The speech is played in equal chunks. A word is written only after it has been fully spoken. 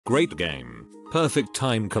Great game. Perfect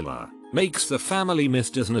time killer. Makes the family miss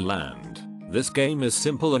Disneyland. This game is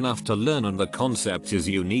simple enough to learn and the concept is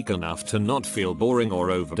unique enough to not feel boring or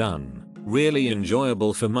overdone. Really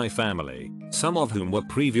enjoyable for my family, some of whom were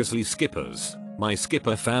previously skippers. My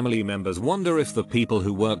skipper family members wonder if the people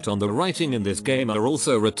who worked on the writing in this game are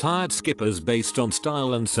also retired skippers based on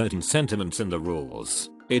style and certain sentiments in the rules.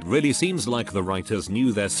 It really seems like the writers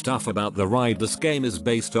knew their stuff about the ride this game is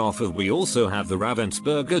based off of. We also have the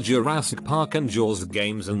Ravensburger Jurassic Park and Jaws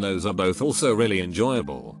games, and those are both also really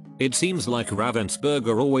enjoyable. It seems like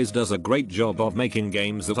Ravensburger always does a great job of making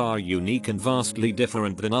games that are unique and vastly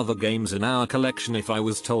different than other games in our collection. If I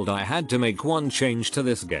was told I had to make one change to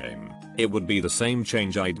this game, it would be the same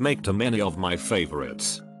change I'd make to many of my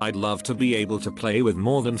favorites. I'd love to be able to play with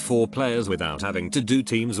more than 4 players without having to do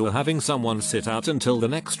teams or having someone sit out until the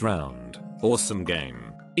next round. Awesome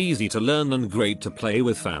game. Easy to learn and great to play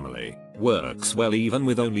with family. Works well even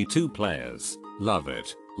with only 2 players. Love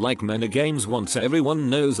it. Like many games, once everyone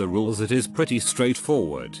knows the rules, it is pretty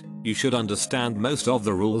straightforward. You should understand most of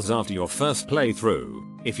the rules after your first playthrough.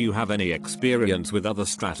 If you have any experience with other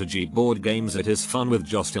strategy board games, it is fun with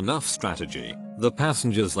just enough strategy. The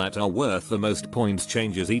passengers that are worth the most points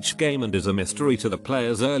changes each game and is a mystery to the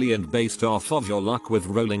players early, and based off of your luck with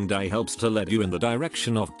rolling die helps to lead you in the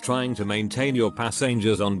direction of trying to maintain your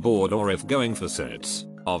passengers on board, or if going for sets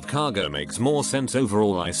of cargo makes more sense.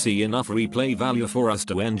 Overall, I see enough replay value for us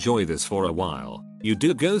to enjoy this for a while. You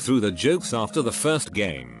do go through the jokes after the first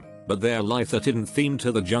game, but they're lighthearted and themed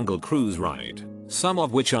to the Jungle Cruise ride, some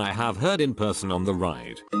of which I have heard in person on the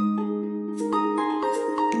ride.